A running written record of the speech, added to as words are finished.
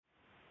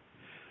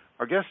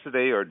Our guests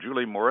today are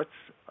Julie Moritz,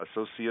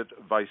 Associate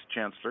Vice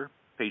Chancellor,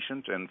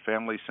 Patient and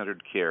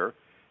Family-Centered Care,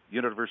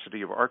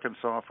 University of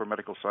Arkansas for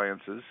Medical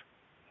Sciences,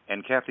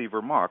 and Kathy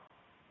Vermaak,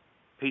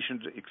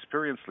 Patient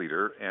Experience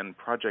Leader and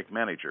Project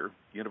Manager,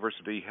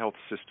 University Health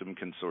System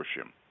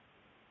Consortium.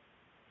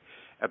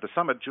 At the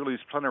summit, Julie's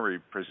plenary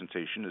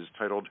presentation is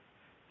titled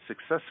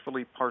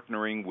Successfully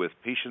Partnering with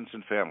Patients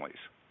and Families.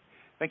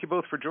 Thank you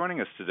both for joining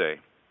us today.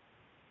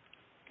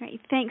 Great.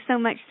 Thanks so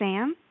much,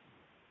 Sam.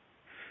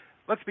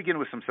 Let's begin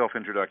with some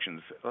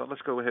self-introductions.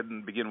 Let's go ahead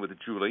and begin with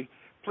Julie.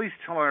 Please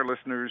tell our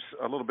listeners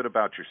a little bit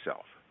about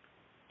yourself.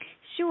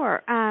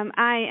 Sure.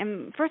 I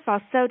am, first of all,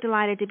 so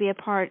delighted to be a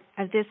part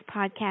of this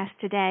podcast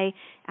today,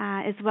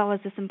 as well as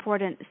this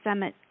important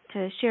summit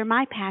to share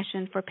my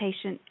passion for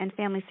patient and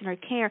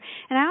family-centered care.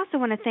 And I also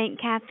want to thank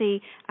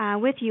Kathy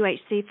with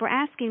UHC for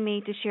asking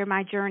me to share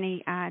my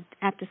journey at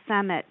the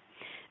summit.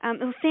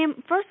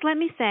 Sam, first let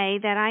me say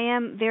that I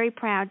am very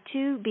proud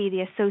to be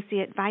the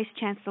Associate Vice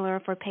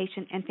Chancellor for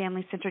Patient and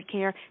Family-Centered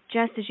Care,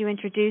 just as you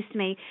introduced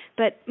me.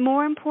 But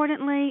more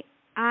importantly,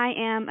 I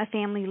am a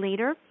family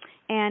leader,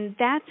 and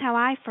that's how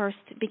I first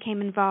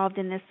became involved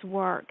in this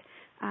work.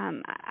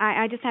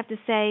 I just have to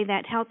say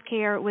that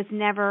healthcare was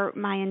never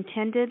my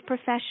intended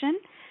profession,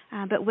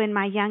 but when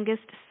my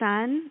youngest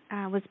son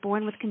was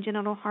born with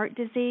congenital heart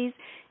disease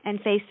and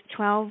faced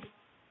 12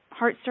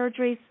 heart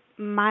surgeries,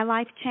 my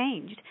life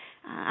changed.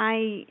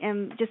 I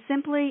am just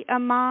simply a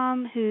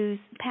mom whose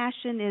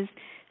passion is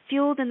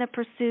fueled in the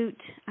pursuit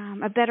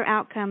of better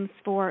outcomes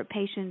for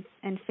patients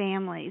and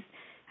families.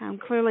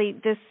 Clearly,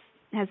 this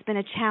has been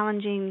a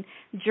challenging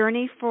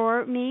journey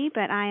for me,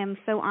 but I am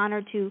so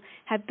honored to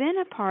have been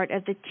a part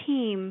of the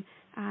team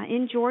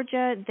in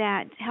Georgia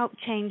that helped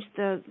change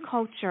the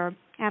culture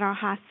at our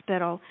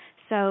hospital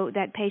so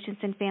that patients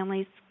and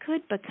families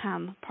could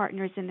become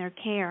partners in their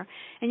care.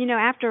 And,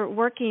 after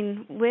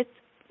working with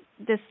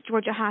this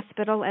Georgia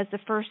hospital as the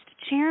first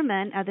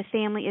chairman of the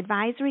Family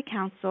Advisory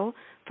Council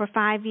for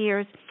 5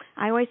 years,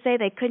 I always say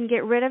they couldn't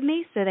get rid of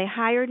me, so they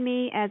hired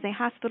me as a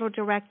hospital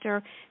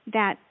director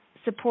that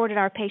supported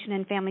our patient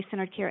and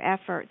family-centered care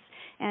efforts.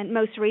 And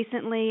most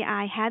recently,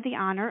 I had the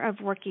honor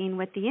of working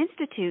with the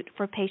Institute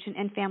for Patient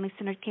and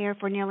Family-Centered Care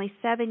for nearly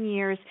 7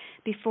 years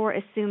before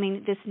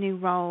assuming this new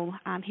role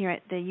here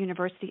at the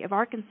University of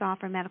Arkansas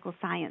for Medical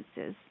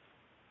Sciences.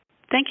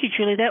 Thank you,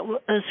 Julie. That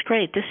was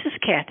great. This is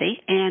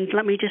Kathy, and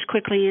let me just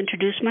quickly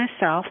introduce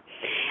myself.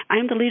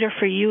 I'm the leader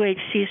for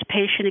UHC's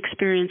Patient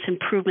Experience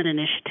Improvement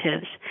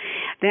Initiatives.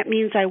 That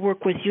means I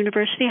work with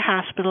university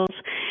hospitals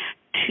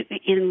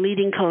in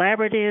leading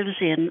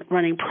collaboratives, in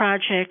running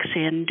projects,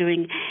 in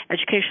doing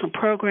educational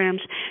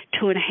programs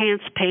to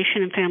enhance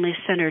patient and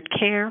family-centered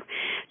care,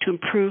 to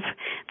improve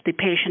the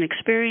patient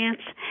experience,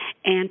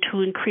 and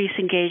to increase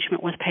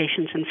engagement with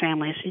patients and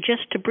families. And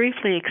just to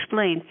briefly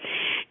explain,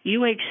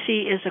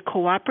 UHC is a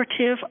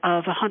cooperative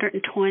of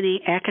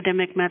 120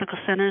 academic medical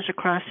centers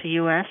across the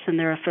U.S. and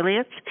their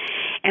affiliates.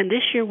 And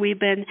this year we've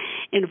been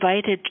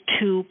invited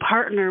to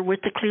partner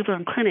with the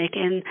Cleveland Clinic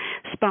in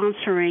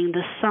sponsoring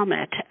the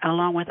summit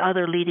along with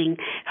other leading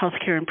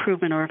healthcare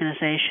improvement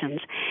organizations.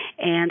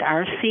 And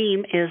our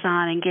theme is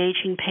on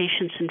engaging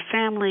patients and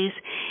families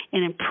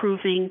in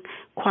improving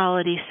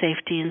quality,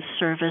 safety, and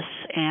service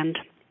and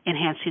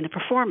enhancing the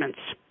performance.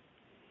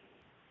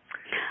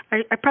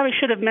 I probably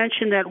should have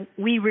mentioned that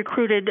we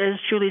recruited, as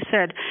Julie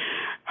said,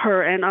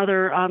 her and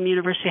other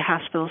university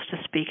hospitals to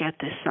speak at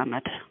this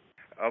summit.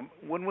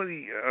 When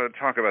we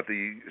talk about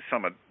the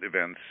summit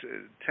events,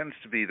 it tends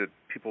to be that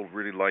people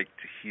really like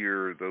to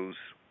hear those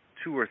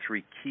 2 or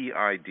 3 key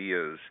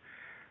ideas,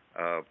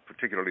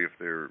 particularly if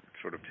they're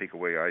sort of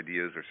takeaway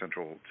ideas or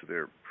central to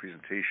their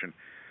presentation.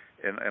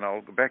 And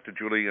I'll go back to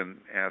Julie and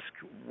ask,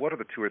 what are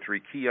the 2 or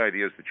 3 key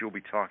ideas that you'll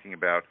be talking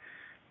about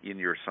in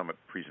your summit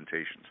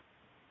presentations?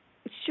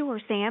 Sure,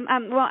 Sam.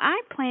 Well,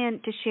 I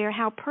plan to share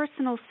how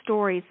personal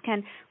stories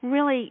can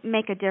really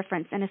make a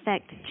difference and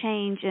affect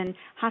change in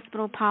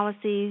hospital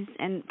policies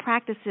and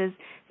practices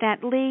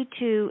that lead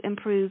to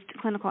improved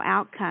clinical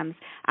outcomes.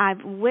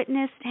 I've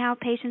witnessed how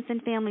patients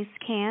and families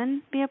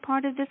can be a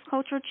part of this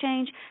cultural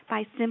change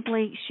by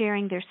simply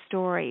sharing their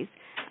stories.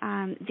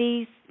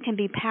 These can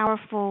be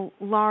powerful,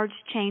 large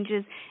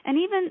changes, and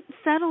even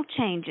subtle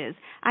changes.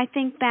 I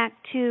think back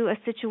to a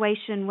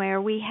situation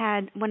where we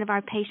had one of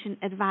our patient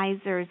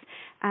advisors.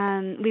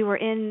 We were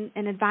in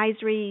an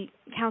advisory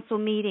council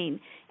meeting,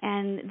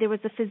 and there was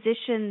a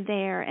physician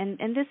there, and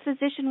this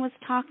physician was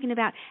talking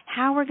about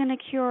how we're going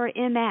to cure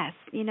MS,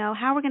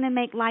 how we're going to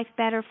make life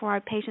better for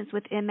our patients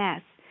with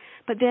MS.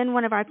 But then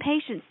one of our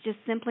patients just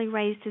simply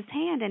raised his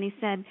hand and he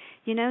said,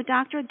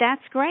 doctor,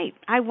 that's great.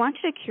 I want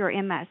you to cure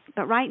MS.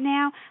 But right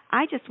now,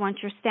 I just want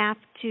your staff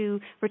to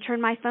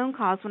return my phone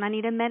calls when I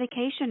need a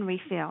medication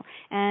refill.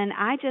 And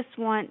I just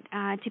want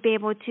to be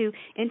able to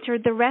enter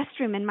the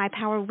restroom in my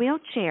power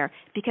wheelchair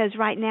because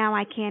right now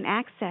I can't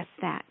access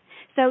that.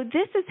 So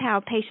this is how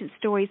patient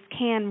stories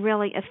can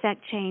really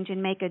affect change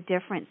and make a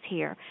difference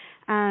here.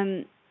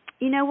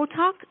 We'll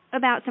talk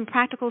about some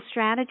practical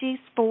strategies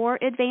for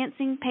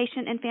advancing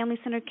patient and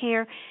family-centered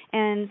care,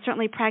 and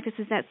certainly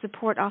practices that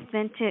support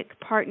authentic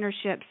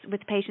partnerships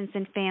with patients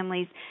and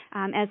families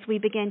as we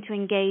begin to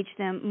engage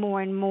them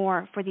more and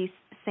more for these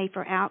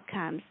safer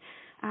outcomes.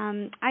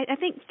 I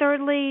think,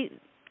 thirdly,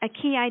 a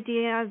key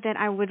idea that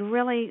I would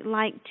really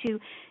like to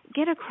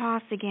get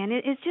across again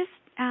is just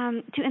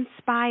to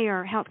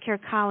inspire healthcare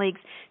colleagues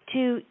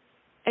to,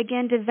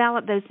 again,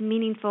 develop those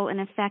meaningful and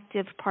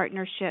effective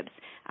partnerships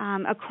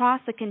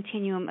across the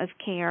continuum of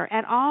care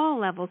at all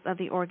levels of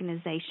the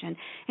organization.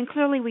 And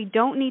clearly, we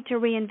don't need to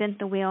reinvent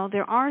the wheel.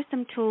 There are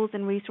some tools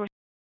and resources.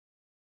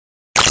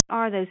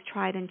 Are those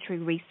tried and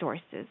true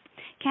resources?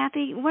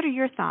 Kathy, what are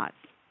your thoughts?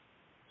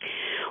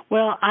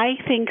 Well, I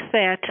think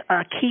that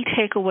a key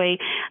takeaway,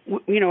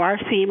 our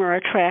theme or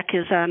our track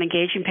is on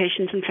engaging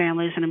patients and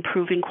families and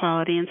improving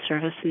quality and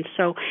service. And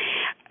so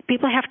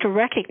people have to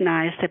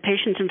recognize that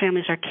patients and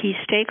families are key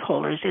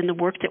stakeholders in the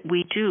work that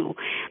we do.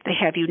 They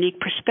have unique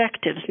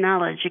perspectives,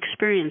 knowledge,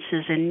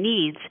 experiences, and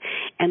needs,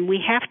 and we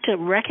have to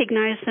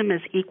recognize them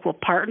as equal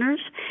partners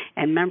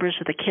and members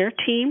of the care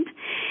team,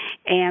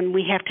 and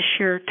we have to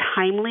share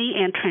timely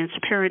and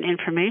transparent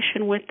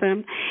information with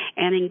them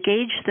and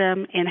engage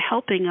them in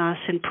helping us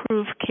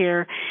improve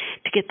care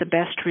to get the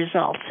best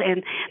results.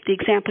 And the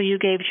example you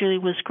gave, Julie,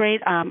 was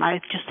great. I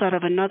just thought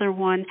of another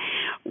one.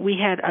 We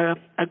had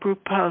a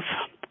group of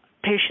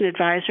patient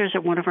advisors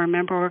at one of our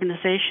member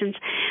organizations.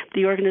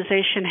 The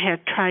organization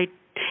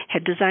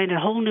had designed a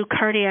whole new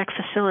cardiac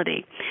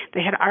facility.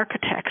 They had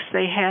architects,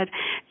 they had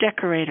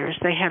decorators,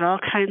 they had all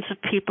kinds of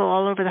people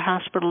all over the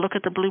hospital look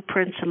at the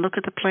blueprints and look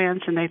at the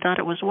plans, and they thought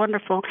it was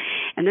wonderful.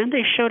 And then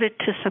they showed it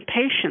to some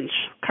patients,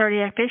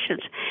 cardiac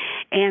patients,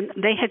 and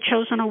they had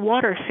chosen a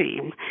water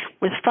theme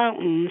with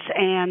fountains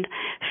and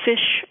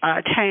fish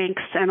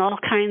tanks and all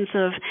kinds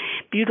of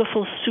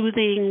beautiful,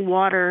 soothing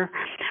water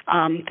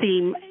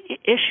theme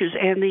issues.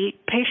 And the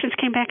patients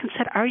came back and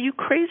said, "Are you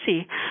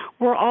crazy?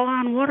 We're all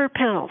on water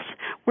pills.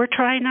 We're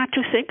trying not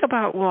to think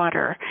about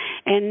water,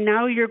 and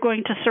now you're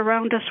going to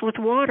surround us with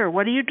water.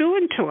 What are you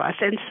doing to us?"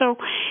 And so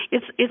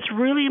it's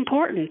really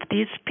important.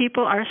 These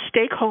people are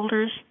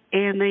stakeholders,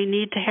 and they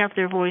need to have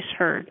their voice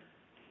heard.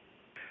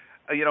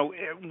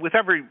 With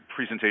every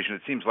presentation,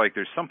 it seems like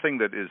there's something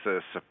that is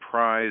a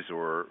surprise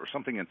or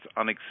something that's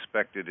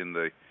unexpected in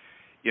the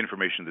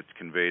information that's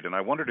conveyed. And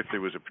I wondered if there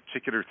was a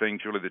particular thing,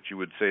 Julie, that you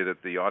would say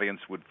that the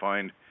audience would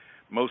find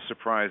most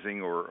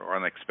surprising or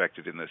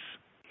unexpected in this.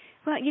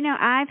 Well,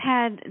 I've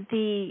had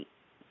the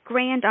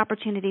grand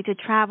opportunity to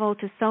travel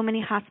to so many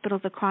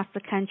hospitals across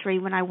the country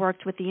when I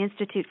worked with the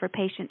Institute for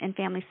Patient and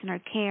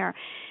Family-Centered Care.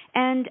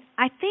 And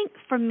I think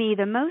for me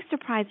the most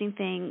surprising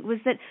thing was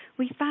that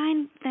we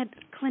find that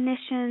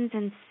clinicians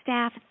and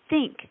staff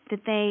think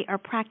that they are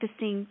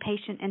practicing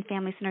patient and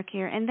family-centered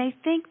care, and they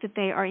think that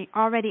they are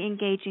already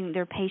engaging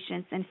their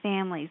patients and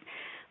families.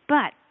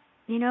 But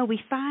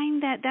we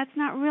find that that's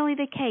not really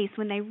the case.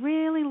 When they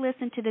really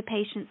listen to the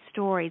patient's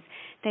stories,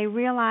 they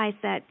realize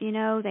that,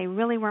 they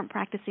really weren't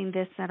practicing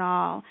this at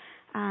all.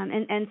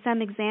 And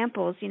some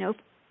examples,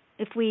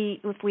 if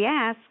we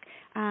ask,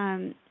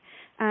 an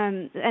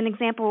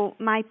example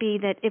might be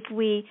that if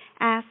we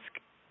ask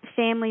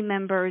family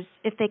members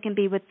if they can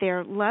be with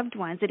their loved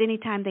ones at any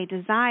time they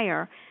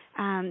desire,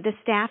 the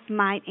staff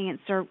might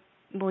answer,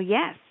 well,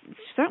 yes,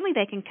 certainly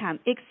they can come,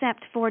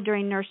 except for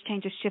during nurse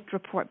change of shift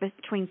report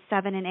between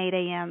 7 and 8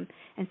 a.m.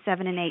 and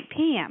 7 and 8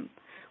 p.m.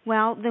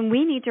 Well, then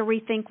we need to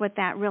rethink what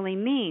that really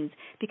means,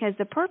 because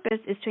the purpose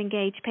is to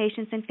engage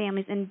patients and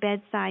families in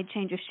bedside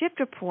change of shift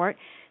report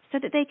so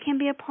that they can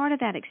be a part of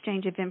that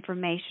exchange of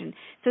information.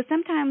 So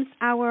sometimes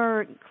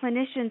our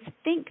clinicians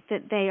think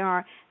that they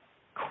are,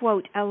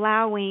 quote,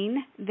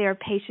 allowing their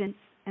patients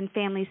and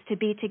families to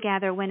be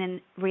together, when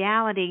in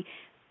reality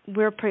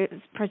we're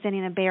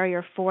presenting a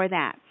barrier for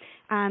that.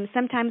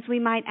 Sometimes we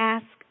might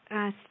ask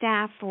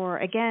staff or,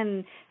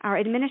 again, our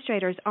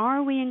administrators,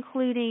 are we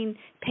including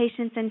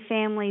patients and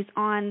families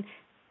on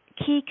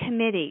key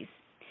committees?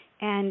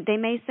 And they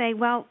may say,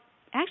 well,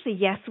 actually,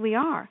 yes, we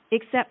are,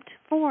 except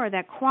for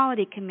that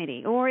quality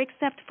committee or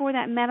except for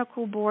that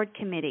medical board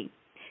committee,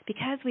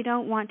 because we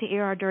don't want to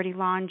air our dirty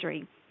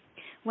laundry.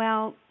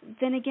 Well,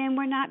 then again,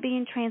 we're not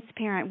being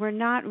transparent. We're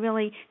not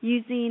really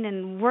using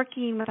and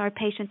working with our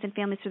patients and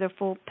families to their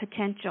full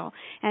potential.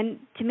 And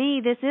to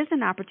me, this is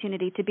an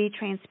opportunity to be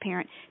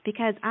transparent,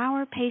 because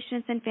our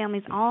patients and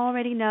families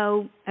already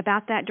know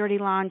about that dirty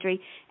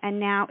laundry, and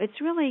now it's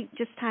really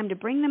just time to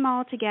bring them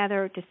all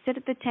together, to sit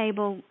at the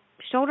table,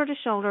 shoulder to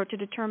shoulder, to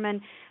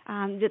determine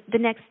the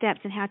next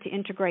steps and how to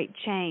integrate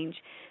change.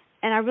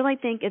 And I really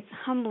think it's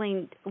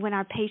humbling when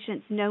our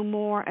patients know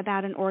more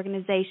about an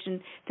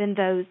organization than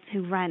those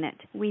who run it.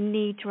 We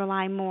need to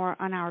rely more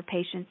on our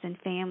patients and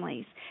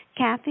families.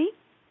 Kathy?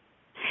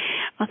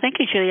 Well, thank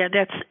you, Julia.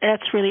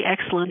 That's really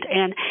excellent.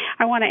 And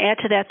I want to add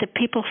to that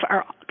people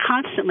are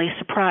constantly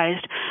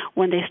surprised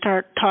when they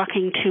start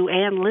talking to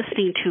and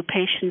listening to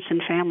patients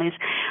and families.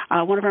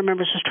 One of our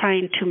members was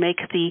trying to make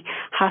the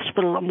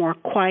hospital a more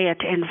quiet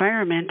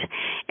environment,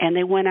 and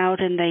they went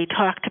out and they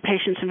talked to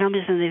patients and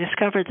families, and they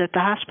discovered that the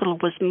hospital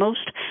was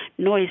most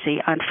noisy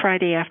on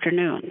Friday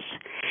afternoons.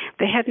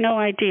 They had no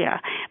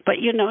idea. But,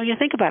 you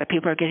think about it.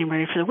 People are getting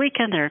ready for the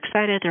weekend. They're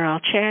excited. They're all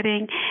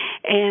chatting.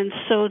 And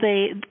so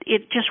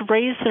it just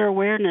raised their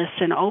awareness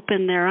and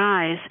opened their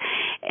eyes.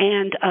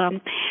 And,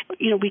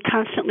 we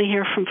constantly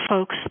hear from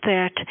folks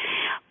that,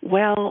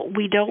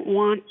 we don't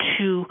want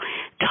to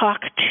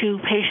talk to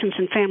patients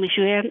and families.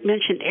 You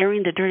mentioned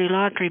airing the dirty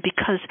laundry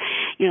because,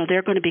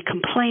 they're going to be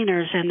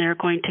complainers and they're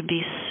going to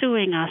be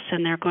suing us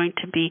and they're going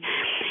to be,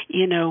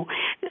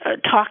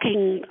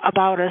 talking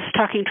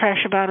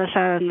trash about us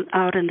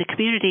out in the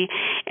community.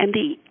 And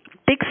the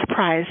big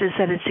surprise is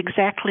that it's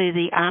exactly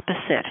the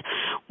opposite.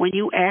 When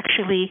you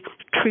actually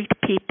treat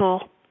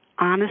people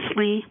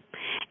honestly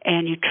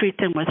and you treat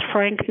them with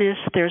frankness,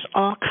 there's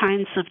all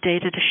kinds of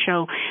data to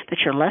show that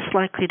you're less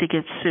likely to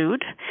get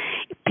sued.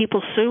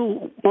 People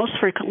sue most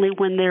frequently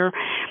when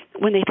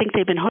they think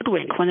they've been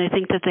hoodwinked, when they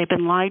think that they've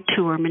been lied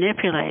to or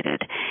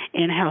manipulated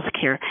in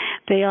healthcare.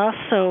 They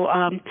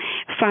also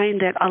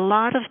find that a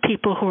lot of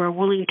people who are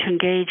willing to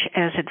engage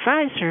as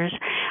advisors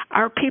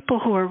are people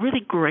who are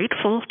really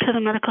grateful to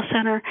the medical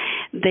center.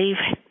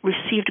 They've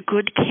received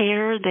good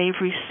care. They've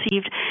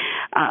received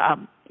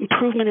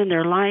improvement in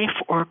their life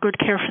or good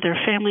care for their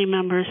family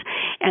members,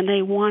 and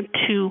they want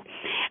to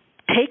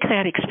take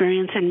that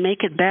experience and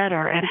make it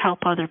better and help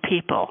other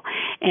people.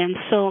 And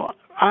so,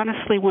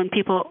 honestly, when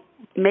people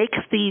make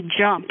the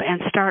jump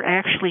and start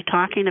actually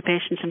talking to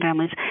patients and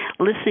families,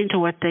 listening to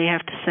what they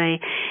have to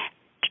say,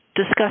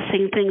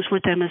 discussing things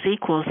with them as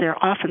equals,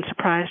 they're often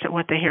surprised at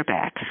what they hear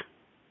back.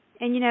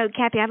 And,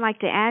 Kathy, I'd like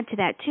to add to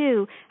that,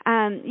 too.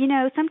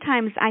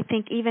 Sometimes I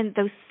think even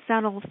those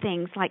subtle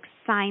things like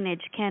signage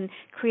can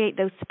create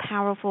those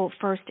powerful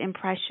first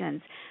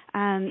impressions.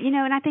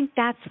 And I think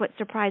that's what's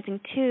surprising,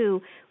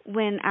 too,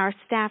 when our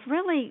staff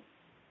really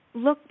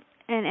look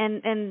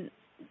and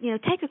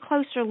take a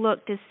closer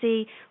look to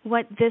see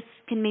what this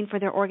can mean for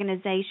their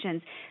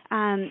organizations.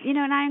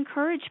 And I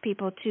encourage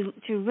people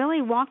to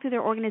really walk through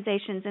their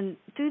organizations and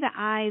through the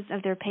eyes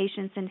of their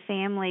patients and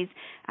families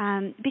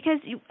because,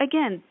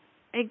 again,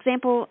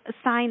 example,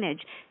 signage.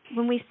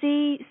 When we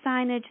see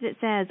signage that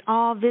says,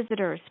 all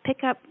visitors,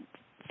 pick up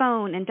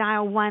phone and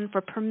dial 1 for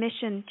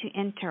permission to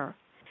enter.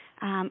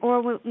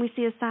 Or when we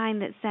see a sign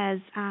that says,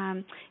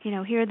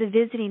 here are the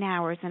visiting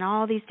hours, and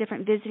all these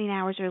different visiting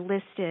hours are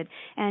listed.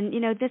 And,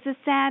 this is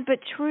sad but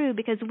true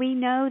because we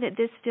know that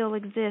this still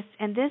exists,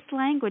 and this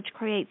language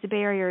creates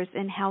barriers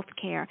in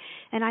healthcare.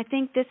 And I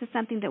think this is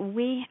something that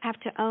we have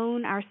to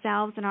own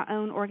ourselves in our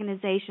own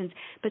organizations.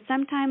 But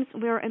sometimes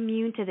we're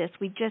immune to this.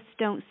 We just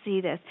don't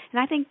see this.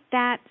 And I think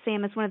that,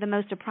 Sam, is one of the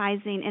most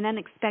surprising and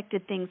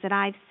unexpected things that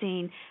I've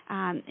seen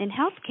in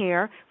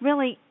healthcare,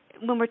 really,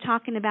 when we're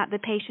talking about the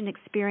patient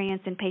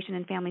experience and patient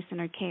and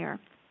family-centered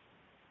care.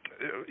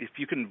 If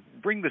you can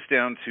bring this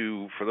down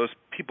to, for those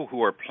people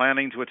who are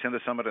planning to attend the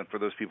summit and for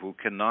those people who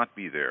cannot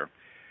be there,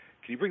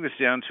 can you bring this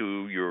down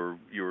to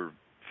your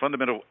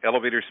fundamental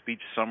elevator speech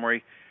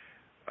summary?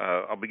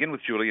 I'll begin with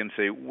Julie and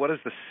say, what is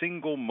the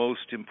single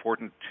most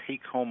important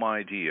take-home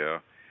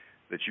idea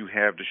that you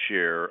have to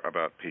share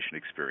about patient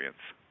experience?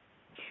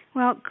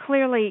 Well,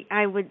 clearly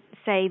I would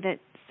say that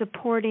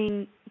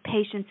supporting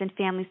patients and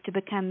families to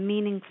become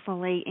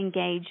meaningfully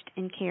engaged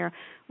in care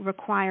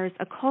requires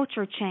a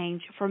culture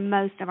change for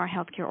most of our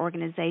healthcare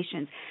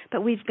organizations.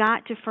 But we've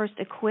got to first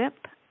equip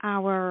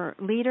our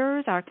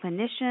leaders, our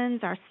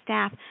clinicians, our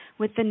staff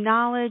with the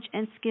knowledge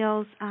and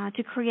skills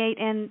to create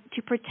and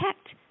to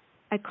protect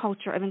a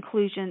culture of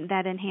inclusion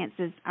that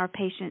enhances our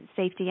patient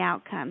safety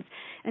outcomes.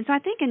 And so I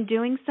think in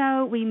doing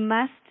so, we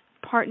must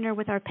partner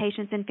with our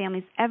patients and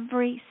families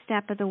every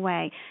step of the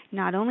way,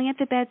 not only at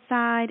the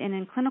bedside and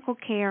in clinical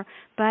care,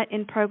 but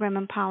in program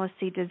and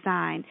policy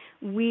design.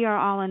 We are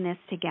all in this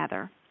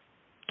together.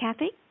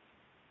 Kathy?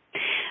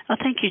 Oh,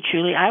 thank you,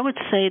 Julie. I would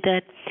say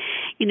that,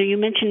 you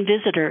mentioned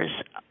visitors.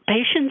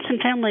 Patients and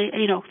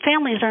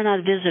families are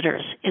not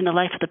visitors in the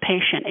life of the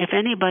patient. If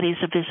anybody's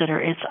a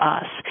visitor, it's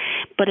us.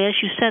 But as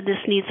you said,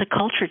 this needs a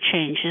culture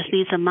change. This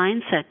needs a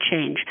mindset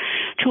change.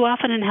 Too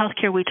often in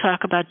healthcare, we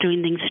talk about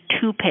doing things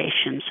to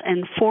patients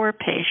and for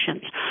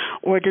patients,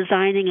 or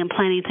designing and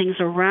planning things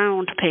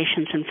around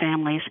patients and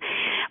families.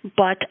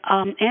 But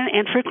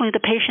and frequently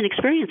the patient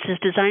experience is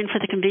designed for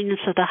the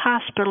convenience of the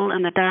hospital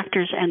and the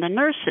doctors and the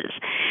nurses.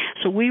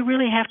 So we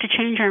really have to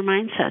change our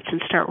mindsets and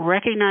start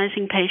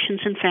recognizing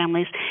patients and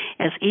families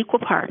as equal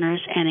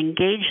partners and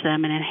engage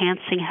them in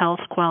enhancing health,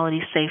 quality,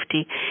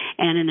 safety,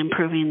 and in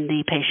improving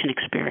the patient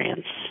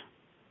experience.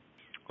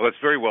 Well,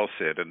 that's very well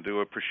said, and do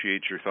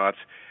appreciate your thoughts.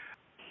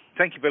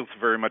 Thank you both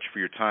very much for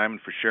your time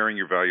and for sharing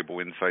your valuable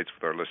insights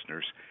with our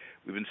listeners.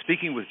 We've been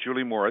speaking with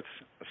Julie Moritz,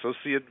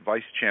 Associate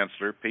Vice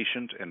Chancellor,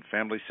 Patient and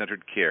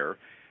Family-Centered Care,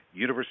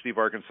 University of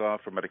Arkansas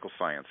for Medical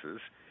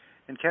Sciences,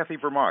 and Kathy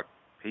Vermaak,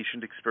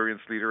 Patient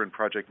Experience Leader and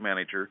Project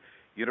Manager,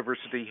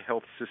 University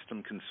Health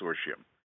System Consortium.